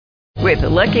With the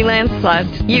Lucky Land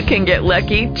Slots, you can get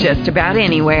lucky just about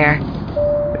anywhere.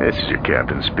 This is your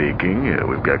captain speaking.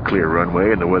 We've got clear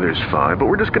runway and the weather's fine, but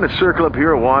we're just going to circle up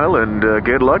here a while and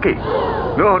get lucky.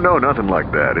 No, nothing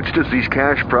like that. It's just these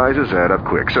cash prizes add up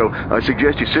quick. So I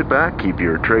suggest you sit back, keep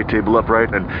your tray table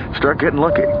upright, and start getting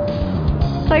lucky.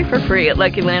 Play for free at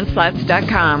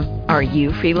LuckyLandSlots.com. Are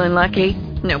you feeling lucky?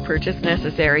 No purchase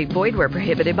necessary. Void where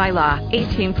prohibited by law.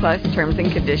 18 plus terms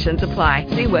and conditions apply.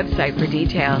 See website for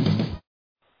details.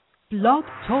 Blog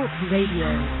Talk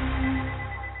Radio.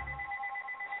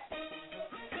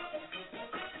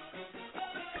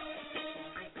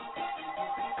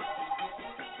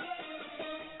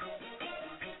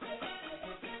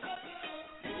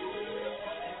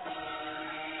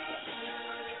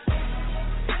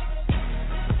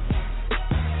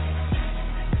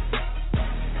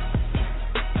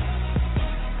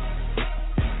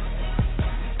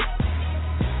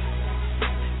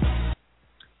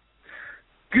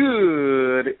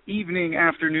 Good evening,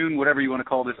 afternoon, whatever you want to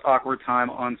call this awkward time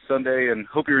on Sunday, and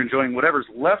hope you're enjoying whatever's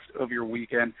left of your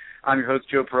weekend. I'm your host,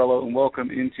 Joe Parello, and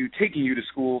welcome into Taking You to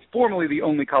School, formerly the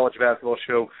only college basketball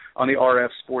show on the RF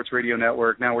Sports Radio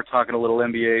Network. Now we're talking a little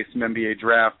NBA, some NBA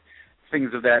draft,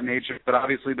 things of that nature. But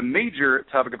obviously the major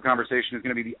topic of conversation is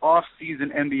going to be the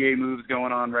off-season NBA moves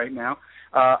going on right now.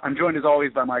 I'm joined, as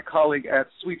always, by my colleague at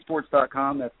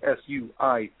sweetsports.com. That's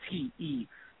S-U-I-T-E.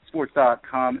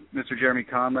 Sports.com, Mr. Jeremy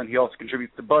Conlin. He also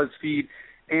contributes to BuzzFeed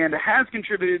and has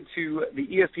contributed to the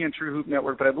ESPN True Hoop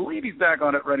Network, but I believe he's back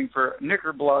on it writing for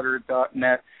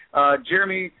knickerblogger.net.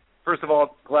 Jeremy, first of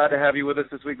all, glad to have you with us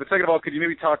this week. But second of all, could you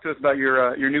maybe talk to us about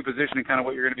your new position and kind of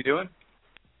what you're going to be doing?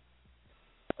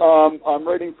 I'm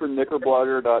writing for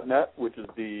knickerblogger.net, which is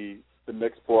the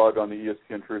Knicks blog on the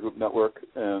ESPN True Hoop Network,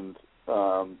 and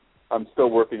I'm still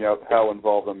working out how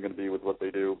involved I'm going to be with what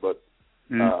they do, but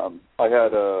I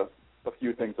had a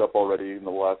few things up already in the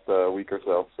last week or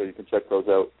so you can check those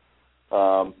out.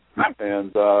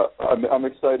 And I'm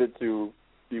excited to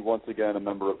be once again a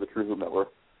member of the True Hoop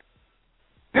Network.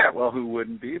 Yeah, well, who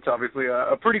wouldn't be? It's obviously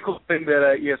a pretty cool thing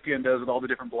that ESPN does with all the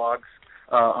different blogs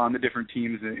on the different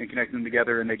teams and connecting them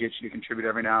together, and they get you to contribute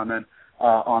every now and then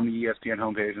on the ESPN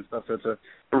homepage and stuff. So it's a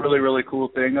really, really cool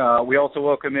thing. We also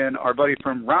welcome in our buddy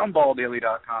from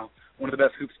RoundBallDaily.com, one of the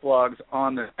best hoops blogs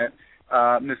on the net.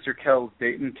 Mr. Kels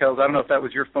Dayton. Kels, I don't know if that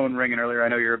was your phone ringing earlier. I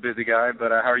know you're a busy guy, but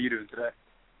how are you doing today?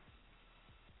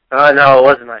 No, it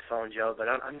wasn't my phone, Joe, but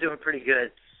I'm doing pretty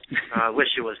good. I wish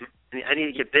it was. I need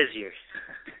to get busier.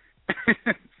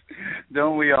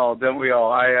 Don't we all?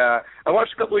 I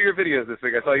watched a couple of your videos this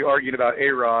week. I saw you arguing about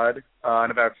A-Rod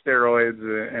and about steroids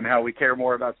and how we care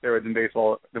more about steroids in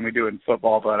baseball than we do in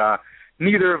football, but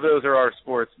neither of those are our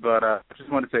sports, but I just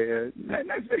wanted to say,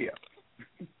 nice video.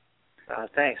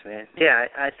 Thanks, man. Yeah,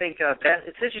 I think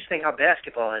it's interesting how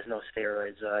basketball has no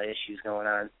steroids issues going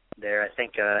on there. I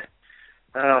think I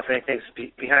don't know if anything's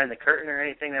behind the curtain or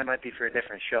anything. That might be for a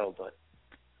different show, but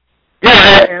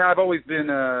yeah, and I've always been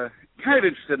kind of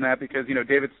interested in that because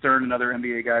David Stern and other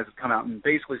NBA guys have come out and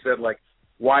basically said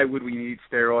why would we need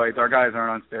steroids? Our guys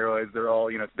aren't on steroids. They're all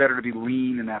it's better to be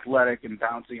lean and athletic and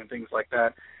bouncy and things like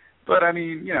that. But I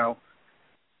mean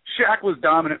Shaq was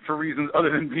dominant for reasons other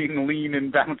than being lean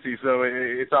and bouncy, so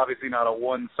it's obviously not a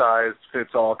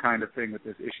one-size-fits-all kind of thing with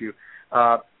this issue.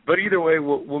 But either way,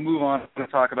 we'll move on to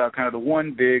talk about kind of the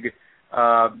one big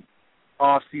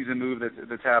off-season move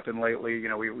that's happened lately.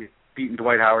 We've beaten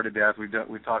Dwight Howard to death.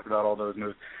 We've talked about all those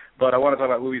moves. But I want to talk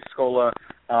about Luis Scola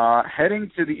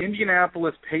heading to the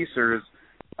Indianapolis Pacers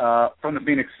from the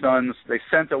Phoenix Suns. They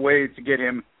sent away to get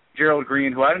him Gerald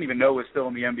Green, who I didn't even know was still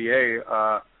in the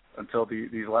NBA until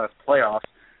these last playoffs,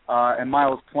 and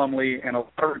Miles Plumlee, and a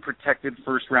lottery-protected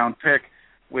first-round pick,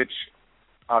 which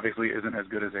obviously isn't as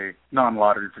good as a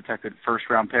non-lottery-protected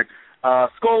first-round pick.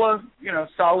 Scola,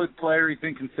 solid player. He's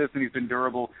been consistent. He's been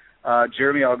durable.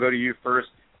 Jeremy, I'll go to you first.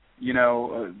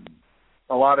 A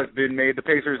lot has been made. The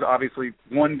Pacers, obviously,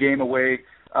 one game away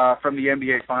from the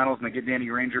NBA Finals, and they get Danny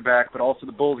Ranger back, but also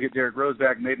the Bulls get Derrick Rose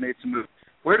back, and they've made some moves.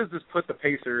 Where does this put the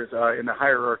Pacers in the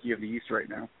hierarchy of the East right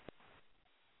now?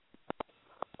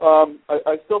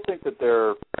 I still think that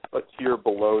they're a tier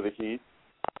below the Heat.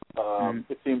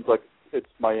 It seems like it's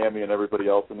Miami and everybody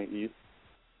else in the East.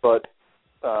 But,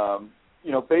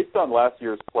 based on last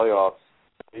year's playoffs,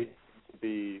 they seem to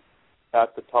be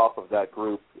at the top of that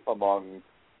group among,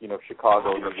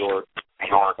 Chicago, New York,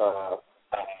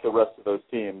 the rest of those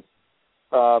teams.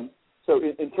 So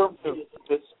in terms of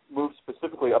this move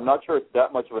specifically, I'm not sure it's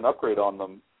that much of an upgrade on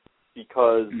them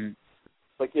because,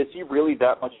 is he really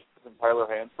that much than Tyler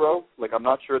Hansbrough? I'm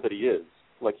not sure that he is.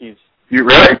 You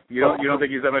really? You don't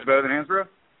think he's that much better than Hansbrough?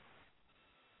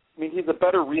 I mean, he's a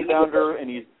better rebounder and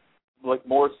he's like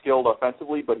more skilled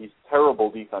offensively, but he's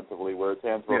terrible defensively, whereas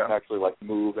Hansbrough can actually like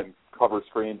move and cover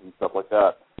screens and stuff like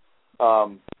that.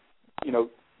 You know,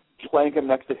 playing him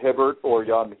next to Hibbert or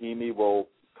Jan Mahimi will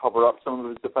cover up some of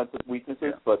his defensive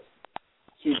weaknesses, but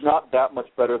he's not that much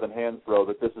better than Hansbrough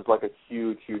that this is like a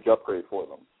huge, huge upgrade for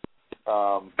them.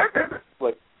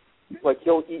 Like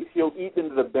he'll eat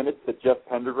into the minutes that Jeff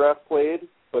Pendergraft played,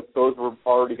 but those were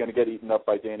already going to get eaten up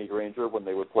by Danny Granger when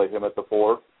they would play him at the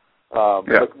 4.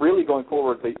 But really going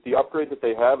forward, the upgrade that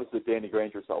they have is that Danny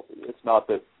Granger's healthy. It's not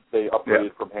that they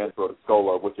upgraded from Hansbrough to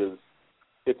Scola, which is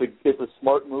it's a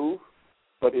smart move,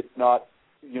 but it's not.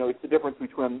 You know, it's the difference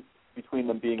between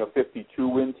them being a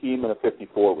 52-win team and a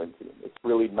 54-win team. It's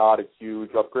really not a huge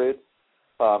upgrade,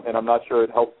 and I'm not sure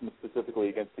it helps them specifically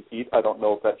against the Heat. I don't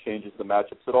know if that changes the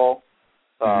matchups at all.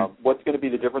 What's going to be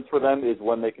the difference for them is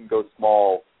when they can go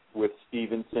small with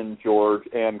Stevenson, George,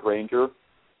 and Granger.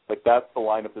 Like, that's the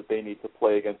lineup that they need to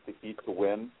play against the Heat to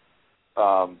win.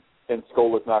 And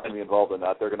Scola's not going to be involved in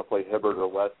that. They're going to play Hibbert or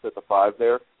West at the 5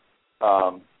 there.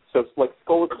 So, like,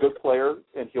 Scola's a good player,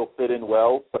 and he'll fit in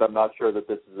well, but I'm not sure that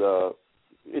this is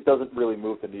it doesn't really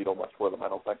move the needle much for them, I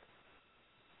don't think.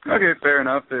 Okay, fair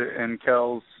enough. And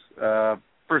Kels,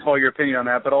 first of all, your opinion on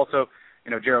that, but also,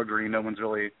 you know, Gerald Green, no one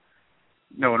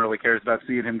really cares about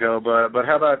seeing him go, but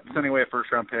how about sending away a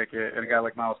first-round pick and a guy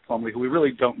like Miles Plumlee, who we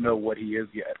really don't know what he is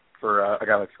yet for a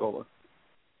guy like Scola?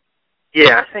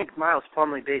 Yeah, I think Miles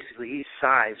Plumlee, basically, he's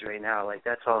size right now. Like,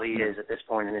 that's all he is at this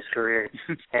point in his career.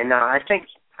 And I think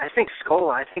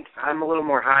Scola, I'm a little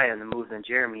more high on the move than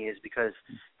Jeremy is, because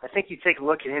I think you take a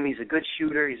look at him, he's a good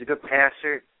shooter, he's a good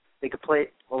passer. They could play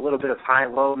a little bit of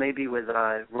high-low maybe with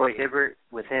Roy Hibbert,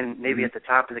 with him maybe at the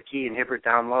top of the key and Hibbert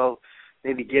down low.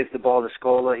 Maybe gives the ball to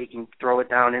Scola. He can throw it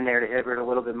down in there to Hibbert a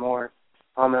little bit more.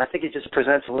 And I think it just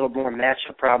presents a little more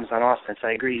matchup problems on offense.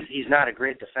 I agree. He's not a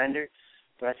great defender,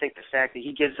 but I think the fact that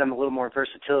he gives them a little more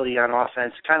versatility on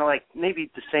offense, kind of like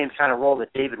maybe the same kind of role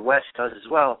that David West does as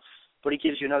well, but he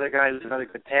gives you another guy who's another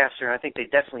good passer, and I think they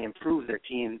definitely improve their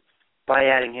team by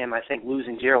adding him. I think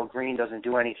losing Gerald Green doesn't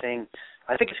do anything.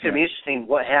 I think it's going to be interesting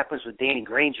what happens with Danny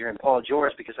Granger and Paul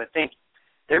George, because I think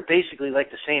they're basically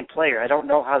like the same player. I don't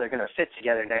know how they're going to fit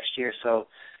together next year, so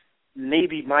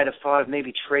maybe might have thought of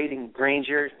maybe trading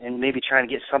Granger and maybe trying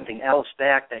to get something else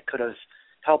back that could have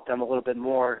helped them a little bit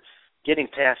more, getting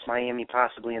past Miami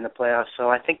possibly in the playoffs. So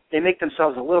I think they make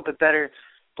themselves a little bit better,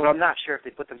 but I'm not sure if they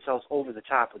put themselves over the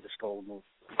top with the Scola move.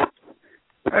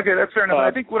 Okay, that's fair enough.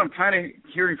 I think what I'm kind of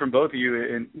hearing from both of you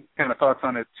and kind of thoughts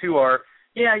on it too are,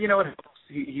 yeah, you know, it helps.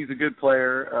 He's a good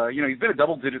player. You know, he's been a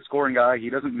double-digit scoring guy. He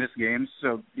doesn't miss games,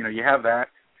 so, you know, you have that.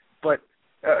 But,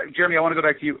 Jeremy, I want to go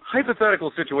back to you.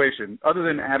 Hypothetical situation, other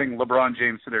than adding LeBron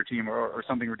James to their team or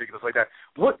something ridiculous like that,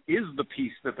 what is the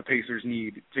piece that the Pacers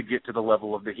need to get to the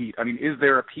level of the Heat? I mean, is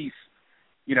there a piece,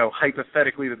 you know,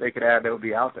 hypothetically that they could add that would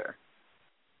be out there?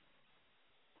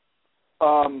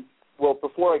 Well,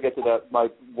 before I get to that, my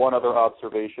one other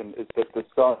observation is that the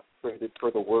Suns traded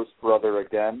for the worst brother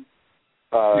again.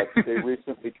 They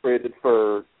recently traded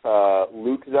for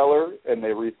Luke Zeller, and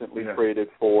they recently traded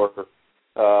for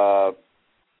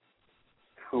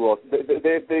who else?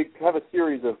 They have a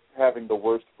series of having the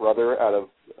worst brother out of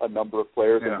a number of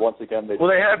players, and once again they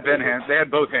had they had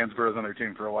both Hansbroughs on their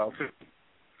team for a while too.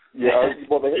 Yeah,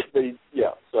 well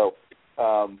So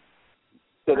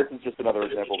this is just another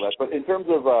example of that. But in terms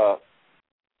of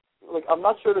I'm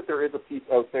not sure that there is a piece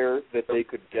out there that they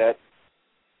could get.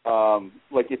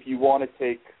 Like if you want to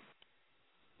take,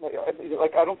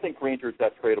 I don't think Granger is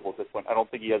that tradable at this point. I don't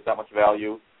think he has that much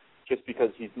value, just because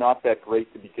he's not that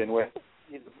great to begin with.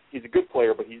 He's a good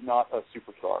player, but he's not a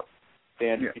superstar,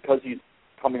 and because he's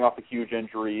coming off a huge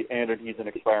injury and he's an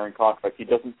expiring contract, he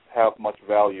doesn't have much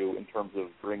value in terms of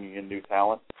bringing in new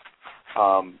talent.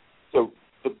 So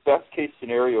the best case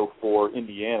scenario for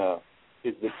Indiana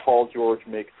is that Paul George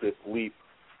makes this leap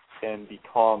and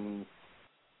becomes,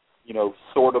 you know,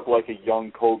 sort of like a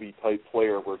young Kobe type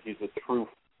player where he's a true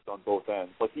on both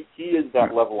ends. Like he is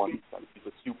that level on defense. He's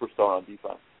a superstar on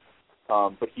defense.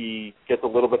 But he gets a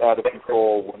little bit out of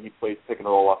control when he plays pick and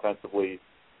roll offensively.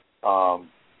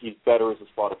 He's better as a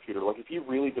spot-up shooter. Like if he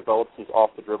really develops his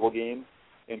off-the-dribble game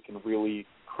and can really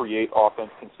create offense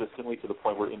consistently to the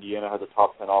point where Indiana has a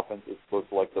top 10 offense as opposed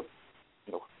to like the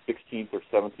 16th or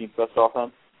 17th best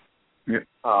offense,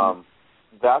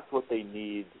 that's what they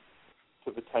need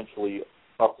to potentially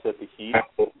upset the Heat.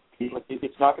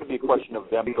 It's not going to be a question of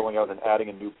them going out and adding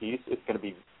a new piece. It's going to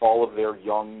be all of their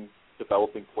young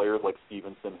developing players like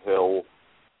Stevenson, Hill,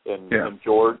 and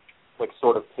George, like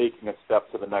sort of taking a step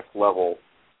to the next level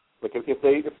Like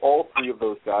if all three of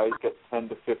those guys get 10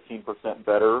 to 15%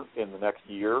 better in the next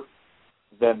year,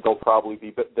 then they'll probably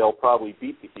beat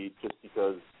the Heat just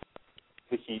because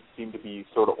the Heat seem to be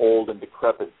sort of old and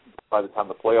decrepit by the time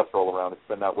the playoffs roll around. It's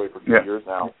been that way for 2 years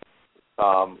now.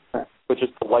 But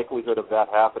just the likelihood of that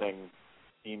happening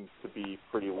seems to be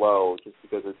pretty low, just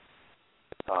because it's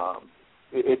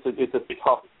a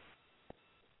tough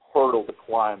hurdle to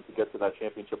climb to get to that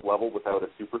championship level without a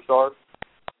superstar.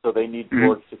 So they need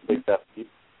George to take that leap.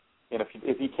 And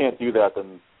if he can't do that,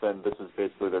 then this is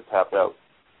basically they're tapped out.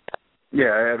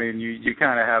 Yeah, I mean, you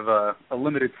kind of have a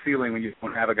limited ceiling when you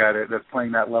don't have a guy that's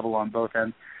playing that level on both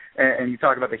ends. And you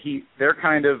talk about the Heat, they're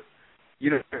kind of,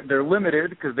 they're limited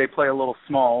because they play a little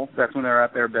small. That's when they're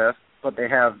at their best. But they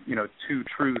have, two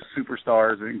true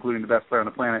superstars, including the best player on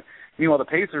the planet. Meanwhile, the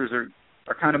Pacers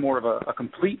are kind of more of a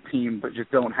complete team, but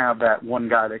just don't have that one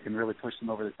guy that can really push them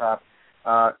over the top.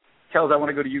 Kels, I want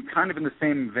to go to you kind of in the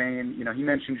same vein. He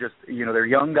mentioned just, they're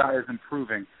young guys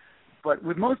improving. But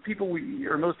with most people,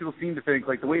 most people seem to think,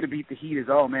 like, the way to beat the Heat is,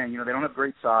 oh, man, they don't have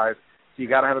great size, so you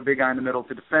got to have a big guy in the middle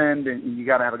to defend, and you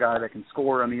got to have a guy that can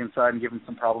score on the inside and give him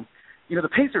some problems. The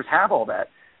Pacers have all that.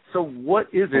 So what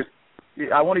is it?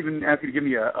 I won't even ask you to give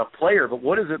me a player, but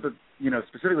what is it that,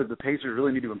 specifically the Pacers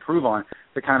really need to improve on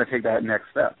to kind of take that next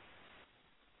step?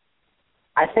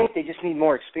 I think they just need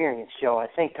more experience, Joe. I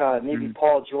think maybe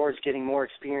Paul George getting more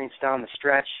experience down the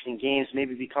stretch in games,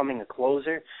 maybe becoming a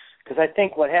closer. Because I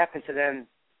think what happened to them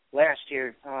last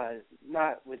year,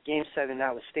 not with Game 7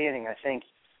 notwithstanding, I think,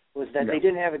 was that they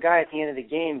didn't have a guy at the end of the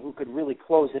game who could really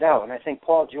close it out. And I think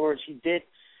Paul George,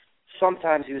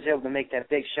 sometimes he was able to make that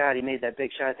big shot. He made that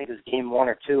big shot, I think it was Game 1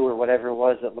 or 2 or whatever it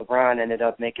was, that LeBron ended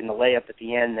up making the layup at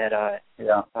the end that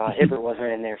Hibbert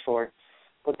wasn't in there for.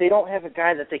 But they don't have a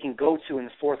guy that they can go to in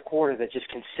the fourth quarter that just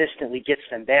consistently gets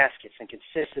them baskets and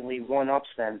consistently one-ups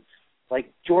them.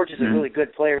 Like, George is a really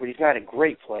good player, but he's not a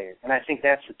great player. And I think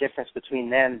that's the difference between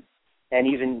them and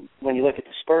even when you look at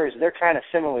the Spurs. They're kind of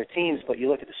similar teams, but you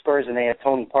look at the Spurs and they have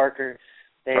Tony Parker,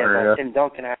 they have Tim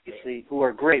Duncan, obviously, who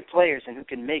are great players and who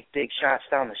can make big shots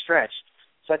down the stretch.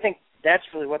 So I think that's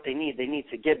really what they need. They need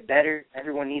to get better.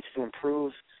 Everyone needs to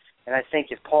improve. And I think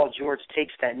if Paul George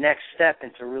takes that next step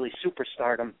into really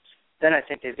superstardom, then I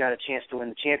think they've got a chance to win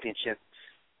the championship.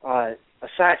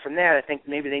 Aside from that, I think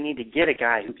maybe they need to get a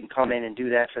guy who can come in and do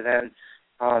that for them.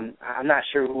 I'm not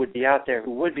sure who would be out there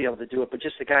who would be able to do it, but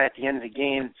just a guy at the end of the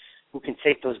game who can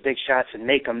take those big shots and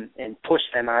make them and push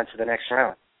them on to the next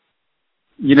round.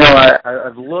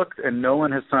 I've looked, and no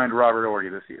one has signed Robert Horry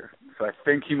this year. So I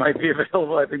think he might be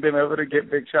available. I think they might be able to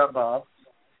get Big Shot Bob,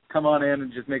 come on in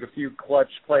and just make a few clutch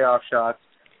playoff shots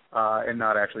and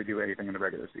not actually do anything in the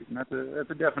regular season. That's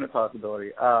a definite possibility.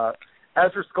 As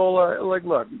for Scola, look,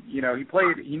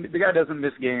 the guy doesn't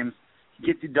miss games. He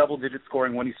gets you double-digit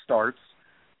scoring when he starts.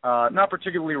 Not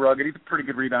particularly rugged. He's a pretty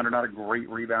good rebounder, not a great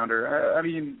rebounder. I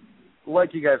mean,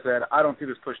 like you guys said, I don't see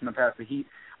this pushing them past the Heat.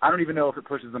 I don't even know if it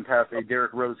pushes them past a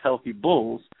Derrick Rose healthy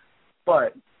Bulls,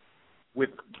 but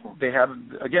they have,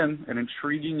 again, an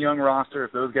intriguing young roster.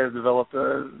 If those guys develop,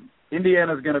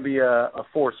 Indiana's going to be a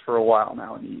force for a while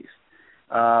now in the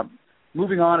East.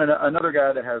 Moving on, another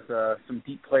guy that has some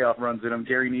deep playoff runs in him,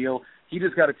 Gary Neal. He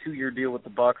just got a 2-year deal with the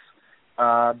Bucks.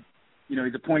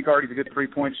 He's a point guard. He's a good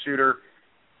three-point shooter.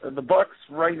 The Bucks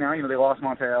right now, they lost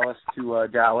Monte Ellis to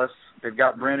Dallas. They've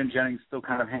got Brandon Jennings still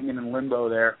kind of hanging in limbo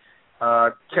there.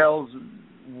 Kels,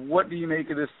 what do you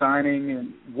make of this signing,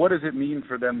 and what does it mean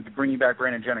for them to bring back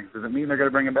Brandon Jennings? Does it mean they're going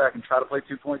to bring him back and try to play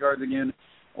 2 point guards again,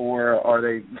 or are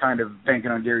they kind of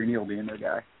banking on Gary Neal being their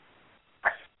guy?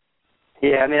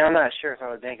 Yeah, I mean, I'm not sure if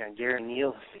I would bank on Gary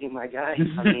Neal being my guy.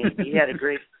 I mean, he had a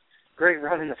great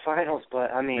run in the finals, but,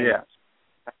 I mean,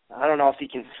 I don't know if he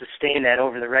can sustain that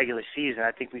over the regular season.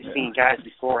 I think we've seen guys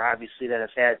before, obviously, that have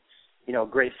had,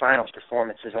 great finals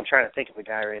performances. I'm trying to think of a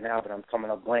guy right now, but I'm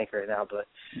coming up blank right now. But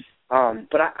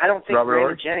I don't think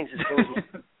Brandon Jennings is going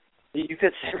to you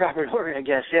could say Robert Horry, I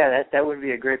guess. Yeah, that would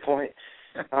be a great point.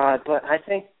 But I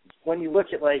think when you look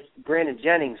at, like, Brandon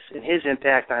Jennings and his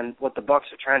impact on what the Bucks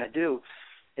are trying to do,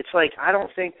 it's like I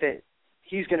don't think that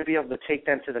he's going to be able to take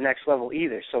them to the next level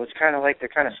either. So it's kind of like they're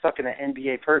kind of stuck in an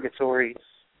NBA purgatory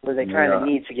where they kind of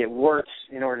need to get worse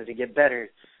in order to get better.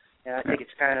 And I think it's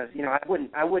kind of,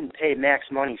 I wouldn't pay max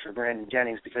money for Brandon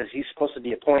Jennings because he's supposed to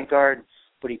be a point guard,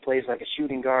 but he plays like a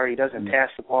shooting guard. He doesn't pass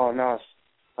the ball enough.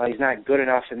 He's not good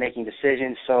enough at making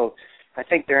decisions. So I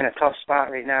think they're in a tough spot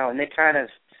right now. And they kind of,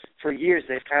 for years,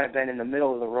 they've kind of been in the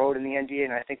middle of the road in the NBA,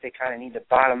 and I think they kind of need to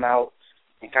bottom out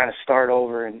and kind of start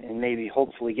over and maybe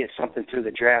hopefully get something through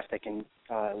the draft that can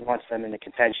launch them into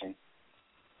contention.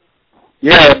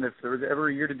 Yeah, and if there was ever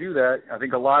a year to do that, I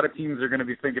think a lot of teams are going to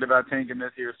be thinking about tanking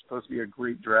this year. It's supposed to be a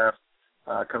great draft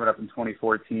coming up in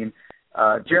 2014.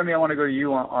 Jeremy, I want to go to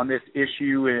you on this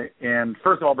issue, and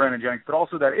first of all, Brandon Jennings, but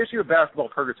also that issue of basketball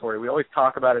purgatory. We always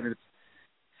talk about it, and it's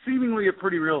seemingly a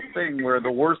pretty real thing where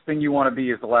the worst thing you want to be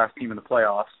is the last team in the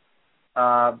playoffs.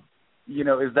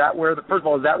 Is that where first of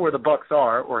all, is that where the Bucks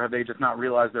are, or have they just not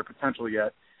realized their potential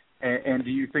yet? And do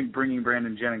you think bringing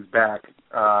Brandon Jennings back,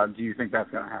 do you think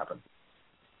that's going to happen?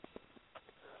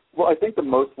 Well, I think the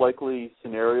most likely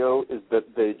scenario is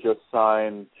that they just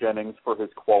sign Jennings for his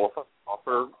qualifying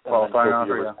offer. Qualifying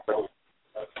offer,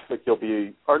 yeah. Like he'll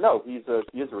be, or no, he is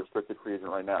a restricted free agent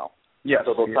right now. Yes.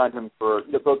 So they'll sign him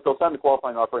they'll sign the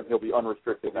qualifying offer and he'll be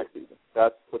unrestricted next season.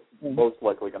 That's what's most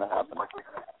likely going to happen.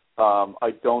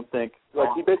 I don't think,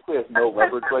 he basically has no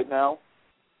leverage right now,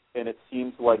 and it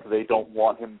seems like they don't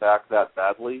want him back that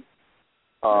badly.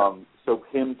 So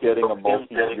him getting a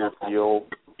multi-year deal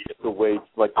the way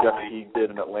like Jeff Teague did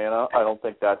in Atlanta, I don't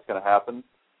think that's going to happen.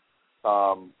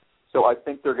 So I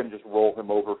think they're going to just roll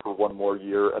him over for one more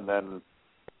year and then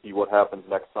see what happens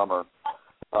next summer.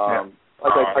 I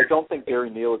don't think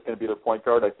Gary Neal is going to be their point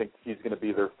guard. I think he's going to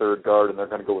be their third guard, and they're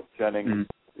going to go with Jennings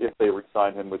if they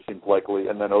re-sign him, which seems likely,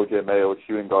 and then O.J. Mayo as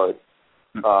shooting guard.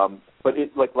 But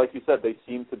it, like you said, they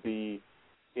seem to be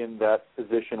in that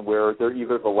position where they're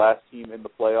either the last team in the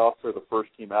playoffs or the first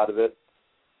team out of it.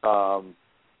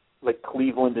 Like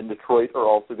Cleveland and Detroit are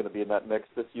also going to be in that mix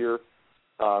this year.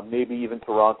 Maybe even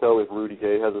Toronto if Rudy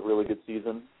Gay has a really good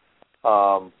season.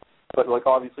 But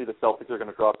obviously the Celtics are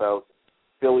going to drop out.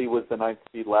 Philly was the 9th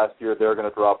seed last year. They're going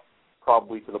to drop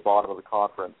probably to the bottom of the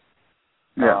conference.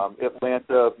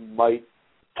 Atlanta might,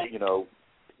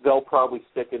 they'll probably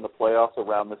stick in the playoffs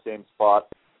around the same spot.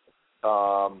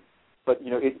 But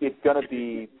it's going to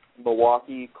be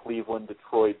Milwaukee, Cleveland,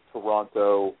 Detroit,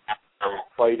 Toronto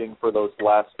fighting for those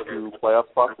last two playoff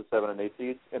spots, the 7 and 8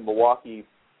 seeds. And Milwaukee,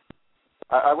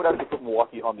 I would actually put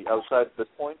Milwaukee on the outside at this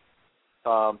point.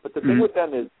 But the thing with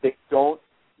them is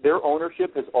their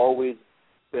ownership has always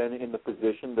been in the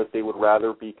position that they would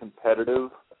rather be competitive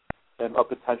and a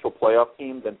potential playoff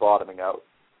team than bottoming out.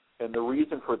 And the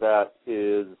reason for that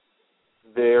is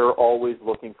they're always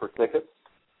looking for tickets,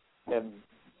 and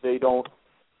they don't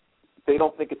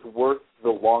think it's worth the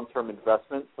long-term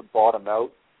investment to bottom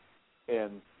out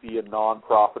and be a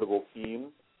non-profitable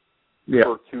team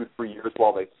for 2-3 years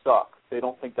while they suck. They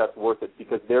don't think that's worth it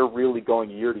because they're really going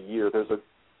year to year.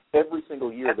 Every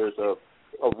single year there's a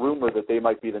rumor that they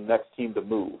might be the next team to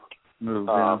move.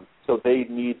 So they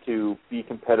need to be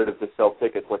competitive to sell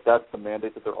tickets. That's the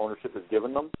mandate that their ownership has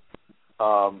given them.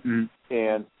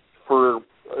 And for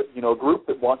a group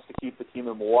that wants to keep the team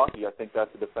in Milwaukee, I think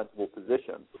that's a defensible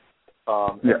position.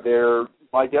 And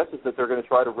my guess is that they're going to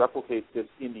try to replicate this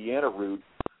Indiana route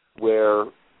where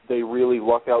they really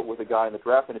luck out with a guy in the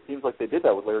draft, and it seems like they did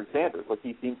that with Larry Sanders.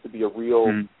 He seems to be a real,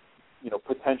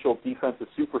 potential defensive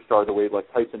superstar the way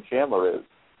Tyson Chandler is.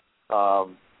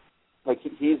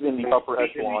 He's in the upper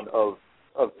echelon of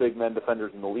big men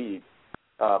defenders in the league.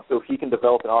 So if he can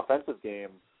develop an offensive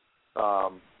game,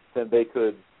 then they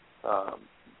could,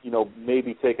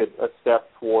 maybe take a step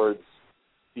towards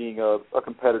being a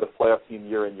competitive playoff team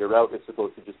year in, year out as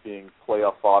opposed to just being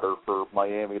playoff fodder for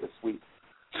Miami to sweep.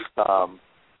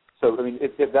 So,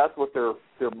 if that's what their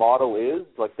model is,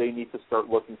 they need to start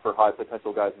looking for high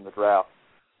potential guys in the draft.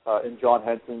 And John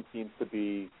Henson seems to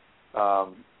be a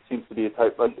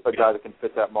guy that can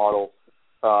fit that model.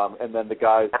 And then the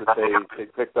guys that they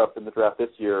picked up in the draft this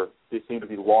year, they seem to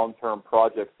be long-term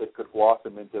projects that could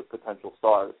blossom into potential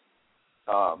stars.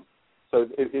 So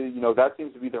that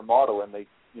seems to be their model, and they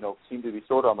seem to be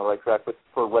sort of on the right track. But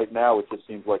for right now, it just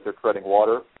seems like they're treading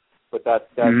water. But that's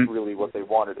really what they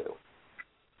want to do.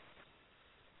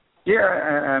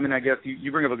 Yeah, I guess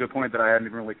you bring up a good point that I hadn't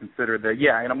even really considered. That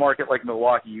in a market like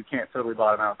Milwaukee, you can't totally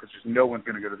bottom out because just no one's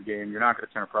going to go to the game. You're not going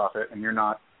to turn a profit, and you're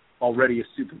not already a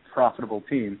super profitable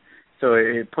team. So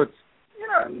it puts,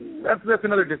 that's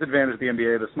another disadvantage of the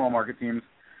NBA. The small market teams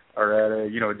are at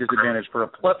a disadvantage for a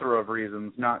plethora of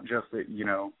reasons, not just that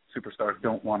superstars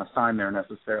don't want to sign there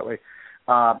necessarily.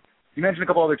 You mentioned a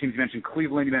couple other teams. You mentioned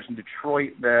Cleveland. You mentioned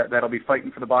Detroit. That'll be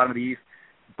fighting for the bottom of the East,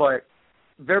 but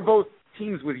they're both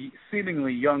teams with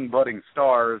seemingly young budding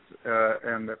stars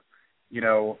and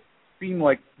seem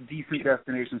like decent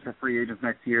destinations for free agents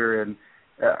next year. And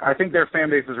I think their fan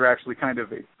bases are actually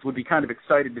would be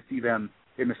excited to see them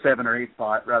in the 7 or 8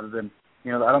 spot rather than,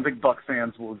 I don't think Bucks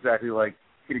fans will exactly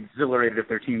get exhilarated if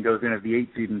their team goes in as the 8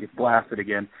 seed and gets blasted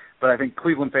again. But I think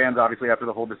Cleveland fans, obviously after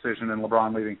the whole decision and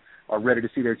LeBron leaving, are ready to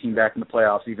see their team back in the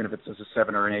playoffs, even if it's just a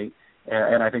 7 or an 8.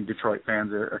 And I think Detroit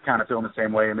fans are kind of feeling the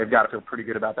same way, and they've got to feel pretty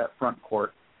good about that front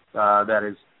court that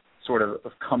is sort of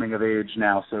coming of age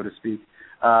now, so to speak.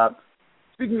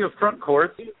 Speaking of front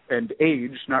court and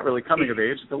age, not really coming of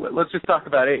age, but let's just talk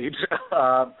about age.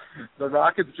 The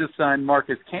Rockets just signed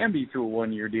Marcus Camby to a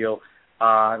one-year deal.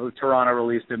 Toronto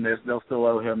released him this. They'll still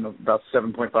owe him about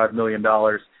 $7.5 million.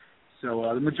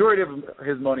 So the majority of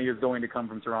his money is going to come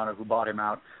from Toronto, who bought him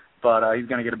out. But he's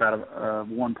going to get about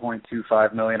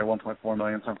 $1.25 million or $1.4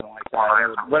 million, something like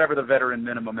that, whatever the veteran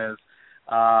minimum is,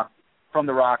 from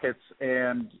the Rockets.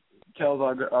 And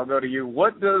Kels, I'll go to you.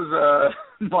 What does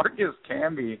Marcus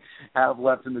Camby have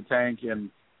left in the tank? And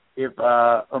if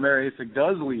Omer Asik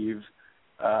does leave,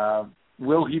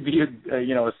 will he be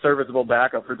a serviceable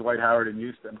backup for Dwight Howard in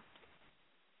Houston?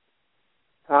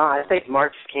 I think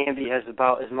Marcus Camby has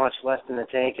about as much left in the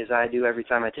tank as I do every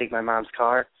time I take my mom's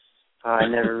car. I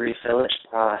never refill it.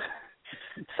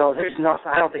 So there's nothing.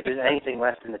 I don't think there's anything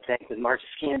left in the tank with Marcus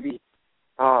Camby.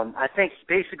 I think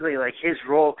basically like his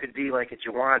role could be like a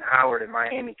Juwan Howard in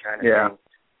Miami kind of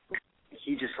thing.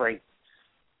 He just like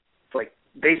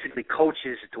basically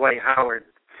coaches Dwight Howard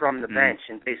from the bench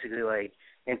and basically like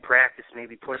in practice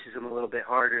maybe pushes him a little bit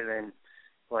harder than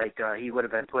like he would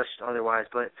have been pushed otherwise.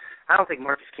 But I don't think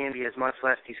Marcus Camby has much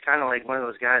left. He's kind of like one of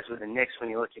those guys with the Knicks when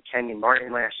you look at Kenyon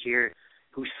Martin last year,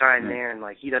 who signed there, and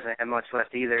like he doesn't have much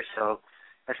left either. So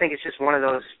I think it's just one of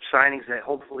those signings that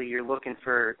hopefully you're looking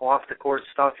for off the court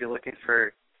stuff. You're looking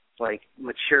for like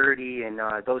maturity and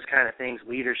those kind of things,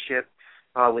 leadership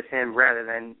with him, rather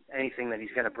than anything that he's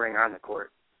going to bring on the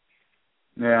court.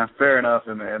 Yeah, fair enough,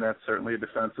 and that's certainly a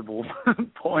defensible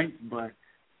point. But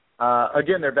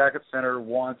again, their backup center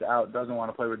wants out, doesn't want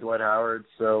to play with Dwight Howard,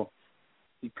 so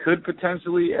he could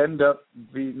potentially end up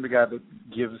being the guy that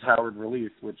gives Howard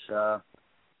relief, which,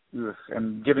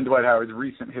 and given Dwight Howard's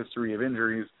recent history of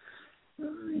injuries,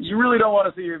 you really don't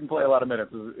want to see him play a lot of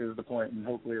minutes is the point, and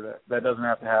hopefully that doesn't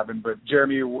have to happen. But,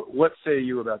 Jeremy, what say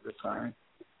you about this signing?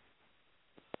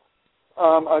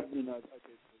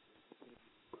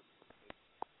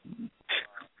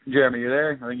 Jeremy, you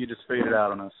there? I think you just faded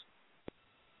out on us.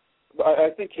 I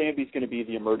think Camby's going to be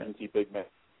the emergency big man.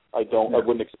 I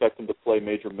wouldn't expect him to play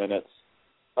major minutes.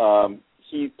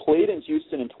 He played in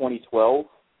Houston in 2012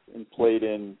 and played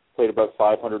about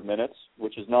 500 minutes,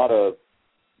 which is not a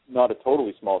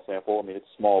totally small sample. I mean, it's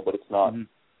small, but it's not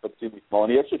extremely small.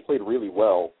 And he actually played really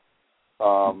well.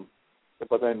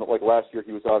 But then, like last year,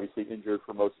 he was obviously injured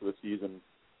for most of the season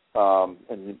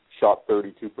and shot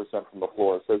 32% from the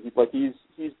floor. So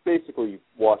he's basically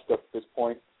washed up at this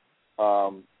point.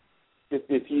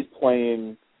 If he's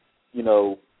playing,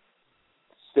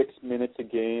 6 minutes a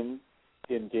game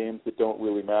in games that don't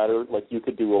really matter, like you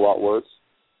could do a lot worse.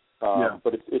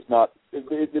 But it's not.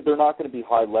 They're not going to be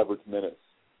high leverage minutes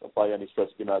by any stretch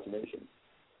of the imagination.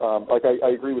 I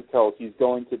agree with Kels. He's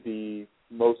going to be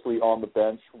mostly on the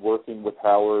bench working with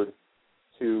Howard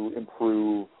to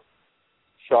improve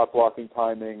shot blocking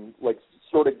timing, like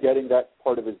sort of getting that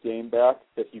part of his game back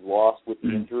that he lost with the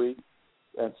injury,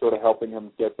 and sort of helping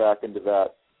him get back into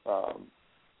that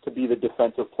to be the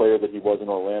defensive player that he was in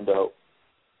Orlando,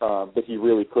 that he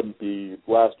really couldn't be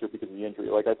last year because of the injury.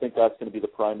 Like I think that's going to be the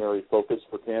primary focus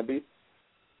for Camby.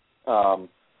 I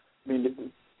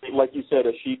mean, like you said,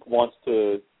 Asik wants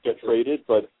to get traded,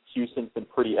 but Houston's been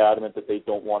pretty adamant that they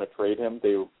don't want to trade him.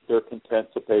 They're content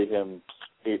to pay him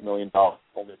 $8 million,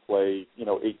 only play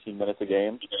 18 minutes a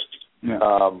game. Yeah.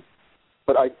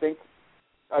 But I think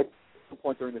at some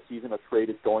point during the season, a trade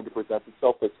is going to present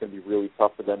itself that's going to be really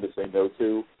tough for them to say no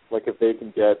to. Like if they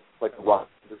can get like a Rock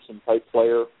Anderson type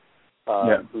player,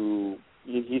 who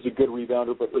he's a good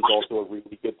rebounder, but is also a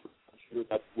really good shooter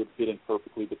that would fit in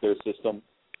perfectly with their system.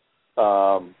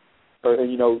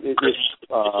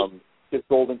 If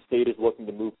Golden State is looking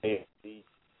to move AFC,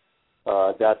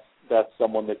 that's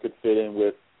someone that could fit in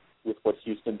with what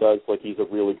Houston does. Like he's a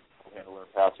really good handler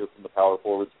and passer from the power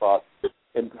forward spot,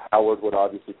 and Howard would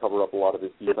obviously cover up a lot of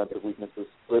his defensive weaknesses.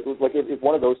 But if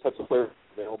one of those types of players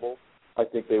is available, I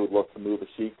think they would look to move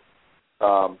Asik.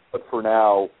 But for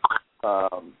now,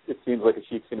 it seems like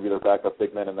Asik's going to be their backup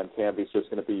big man, and then Camby's just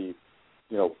going to be,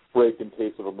 break in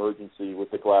case of emergency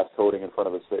with the glass coating in front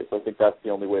of his face. I think that's the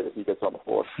only way that he gets on the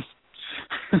floor.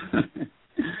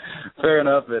 Fair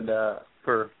enough, and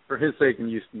for his sake and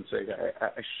Houston's sake,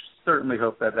 I certainly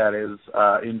hope that is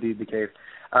indeed the case.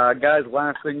 Guys,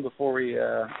 last thing before we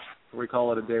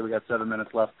call it a day, we got 7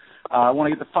 minutes left. I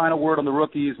want to get the final word on the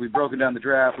rookies. We've broken down the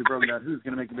draft. We've broken down who's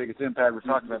going to make the biggest impact. We're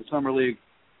talking about the Summer League.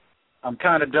 I'm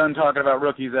kind of done talking about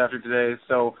rookies after today,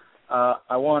 so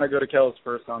I want to go to Kels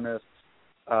first on this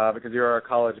because you're our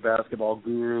college basketball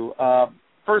guru.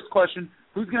 First question,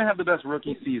 who's going to have the best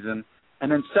rookie season?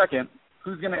 And then second,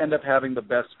 who's going to end up having the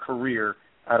best career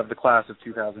out of the class of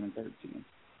 2013?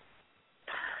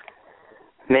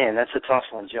 Man, that's a tough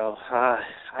one, Joe.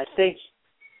 I think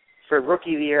for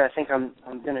Rookie of the Year, I think I'm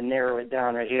going to narrow it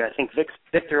down right here. I think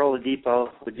Victor Oladipo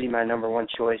would be my number one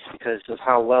choice because of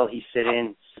how well he fit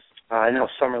in. I know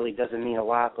Summer League doesn't mean a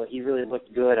lot, but he really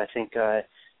looked good. I think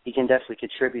he can definitely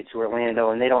contribute to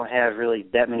Orlando, and they don't have really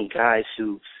that many guys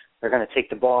who are going to take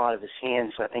the ball out of his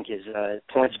hands. So I think his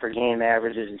points per game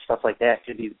averages and stuff like that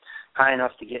could be high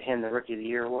enough to get him the Rookie of the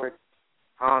Year award.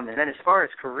 And then as far as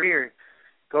career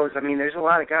goes, I mean, there's a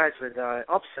lot of guys with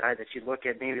upside that you look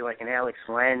at, maybe like an Alex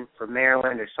Len from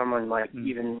Maryland or someone like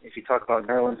even if you talk about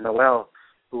Nerlens Noel,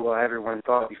 who everyone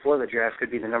thought before the draft could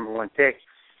be the number one pick.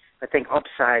 I think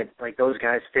upside, like those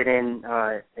guys fit in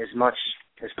as much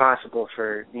as possible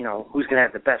for, who's going to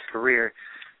have the best career.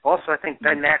 Also, I think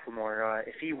Ben McLemore,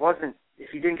 if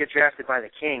he didn't get drafted by the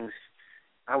Kings,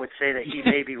 I would say that he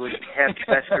maybe would have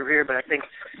the best career, but I think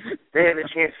they have a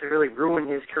chance to really ruin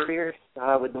his career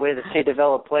with the way that they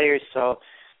develop players. So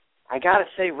I got to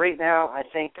say right now, I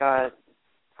think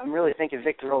I'm really thinking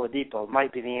Victor Oladipo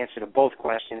might be the answer to both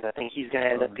questions. I think he's going to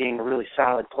end up being a really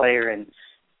solid player, and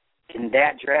in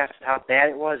that draft, how bad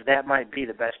it was, that might be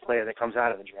the best player that comes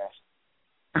out of the draft.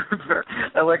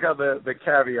 I like how the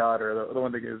caveat or the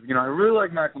one thing is, I really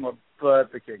like McLemore,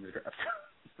 but the Kings draft.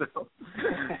 So,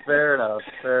 fair enough.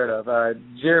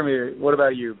 Jeremy, what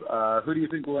about you? Who do you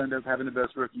think will end up having the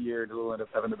best rookie year and who will end up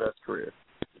having the best career?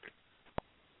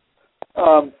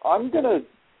 I'm going to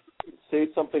say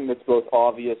something that's both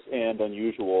obvious and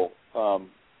unusual.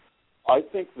 I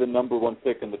think the number one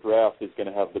pick in the draft is going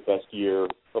to have the best year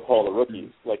of all the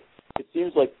rookies. Like, it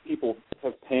seems like people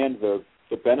have panned the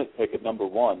Bennett pick at number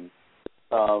one,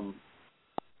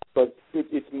 but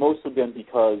it's mostly been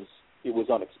because it was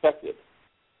unexpected.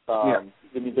 I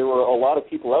mean, there were a lot of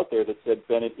people out there that said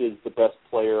Bennett is the best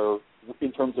player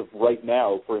in terms of right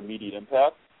now for immediate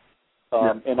impact,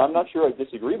 and I'm not sure I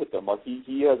disagree with them. Like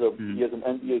he has an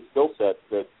NBA skill set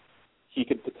that he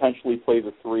could potentially play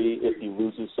the three if he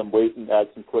loses some weight and adds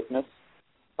some quickness,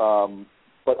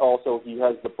 but also he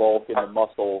has the bulk and the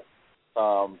muscle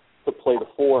to play the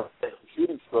four,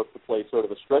 shooting stroke to play sort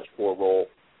of a stretch four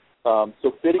role.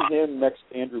 So fitting him next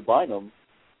to Andrew Bynum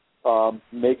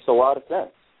makes a lot of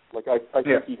sense. Like, I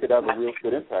think he could have a real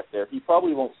good impact there. He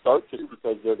probably won't start just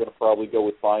because they're going to probably go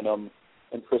with Bynum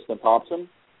and Tristan Thompson.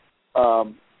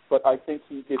 But I think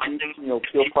he'll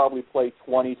probably play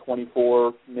 20,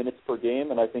 24 minutes per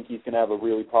game, and I think he's going to have a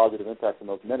really positive impact in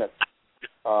those minutes.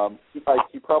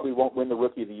 He probably won't win the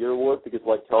Rookie of the Year award because,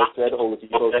 like Kels said,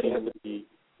 Oladipo seems to be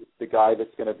the guy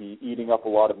that's going to be eating up a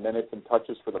lot of minutes and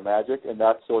touches for the Magic, and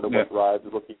that's sort of what drives the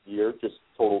Rookie of the Year, just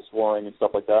total scoring and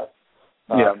stuff like that.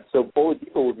 So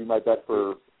Oladipo would be my bet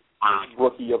for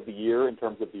Rookie of the Year in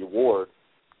terms of the award.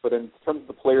 But in terms of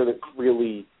the player that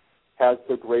really has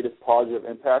the greatest positive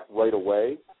impact right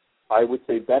away, I would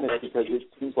say Bennett because it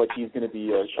seems like he's going to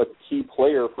be a key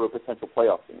player for a potential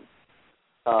playoff team.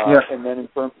 And then in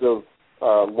terms of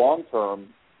long-term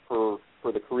for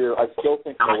the career, I still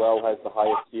think Noel has the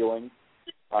highest ceiling.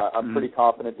 I'm pretty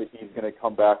confident that he's going to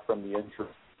come back from the injury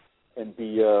and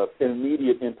be an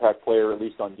immediate impact player, at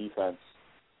least on defense.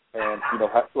 And,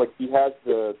 like he has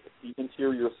the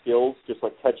interior skills, just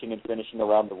like catching and finishing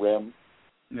around the rim,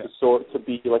 to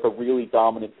be like a really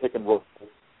dominant pick and roll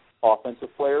offensive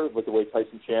player with the way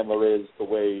Tyson Chandler is, the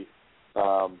way,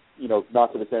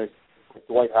 not to the same extent,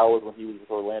 Dwight Howard when he was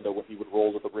with Orlando, when he would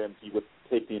roll to the rim, he would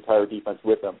take the entire defense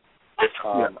with him.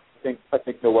 I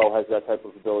think Noel has that type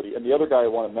of ability. And the other guy I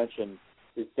want to mention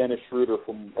is Dennis Schroeder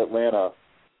from Atlanta.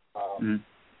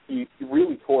 He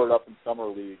really tore it up in Summer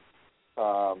League.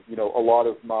 A lot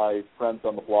of my friends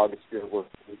on the blogosphere were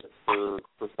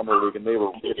for Summer League, and they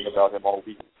were reading about him all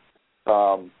week.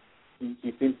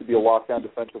 He seems to be a lockdown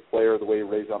defensive player the way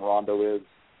Rajon Rondo is.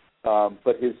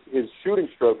 But his shooting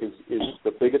stroke is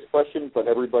the biggest question, but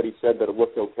everybody said that it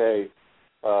looked okay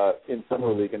in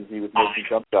Summer League, and he was making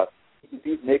jump shots. If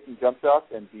he's making jump shots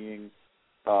and being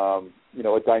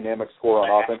a dynamic scorer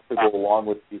on offense to go along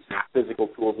with these physical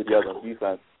tools that he has on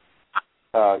defense,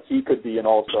 he could be an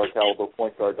all-star caliber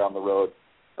point guard down the road.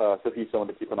 So he's someone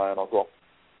to keep an eye on as well.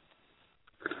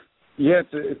 Yeah,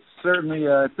 it's certainly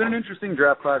it's been an interesting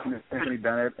draft class in Anthony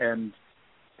Bennett, and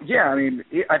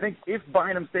I think if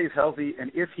Bynum stays healthy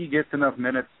and if he gets enough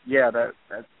minutes,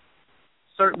 that's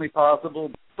certainly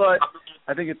possible. But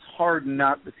I think it's hard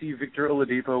not to see Victor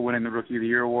Oladipo winning the Rookie of the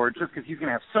Year award just because he's going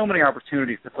to have so many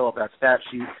opportunities to fill up that stat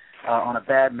sheet on a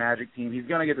bad Magic team. He's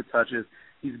going to get the touches.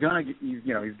 He's going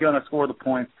to score the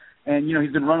points. And, you know,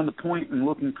 he's been running the point and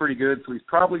looking pretty good, so he's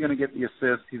probably going to get the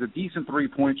assist. He's a decent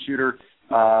three-point shooter.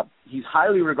 He's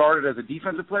highly regarded as a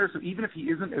defensive player, so even if he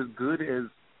isn't as good as,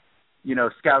 you know,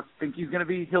 scouts think he's going to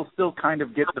be, he'll still kind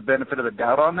of get the benefit of the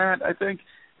doubt on that, I think,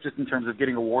 just in terms of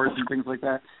getting awards and things like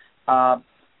that.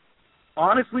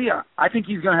 Honestly, I think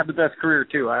he's going to have the best career,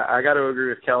 too. I got to agree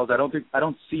with Kels. I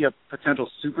don't see a potential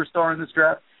superstar in this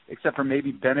draft, except for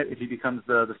maybe Bennett if he becomes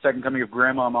the second coming of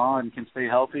Grandmama and can stay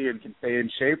healthy and can stay in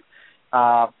shape.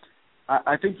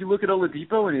 I think you look at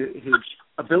Oladipo and his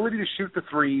ability to shoot the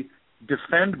three,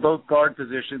 defend both guard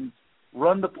positions,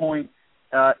 run the point.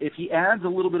 If he adds a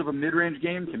little bit of a mid-range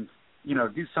game, can, you know,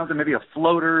 do something, maybe a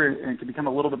floater, and can become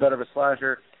a little bit better of a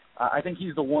slasher, I think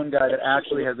he's the one guy that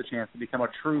actually has a chance to become a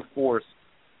true force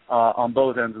on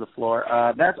both ends of the floor.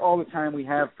 That's all the time we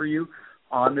have for you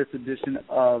on this edition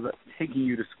of Taking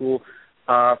You to School.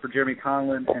 For Jeremy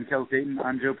Conlin and Kels Dayton,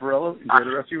 I'm Joe Parello. Enjoy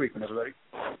the rest of your weekend, everybody.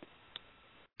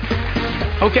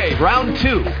 Okay, round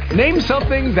two. Name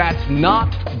something that's not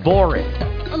boring.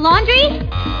 A laundry?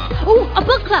 Ooh, a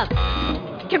book club.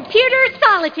 Computer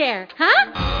solitaire,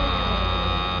 huh?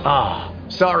 Ah,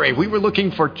 sorry, we were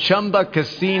looking for Chumba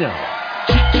Casino.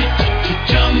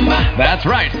 That's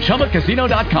right,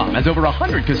 ChumbaCasino.com has over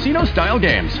 100 casino-style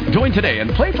games. Join today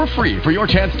and play for free for your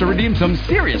chance to redeem some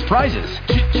serious prizes.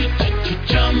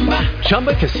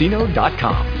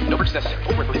 ChumbaCasino.com. No purchase necessary.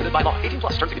 Void where prohibited by law. 18+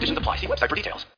 terms and conditions apply. See website for details.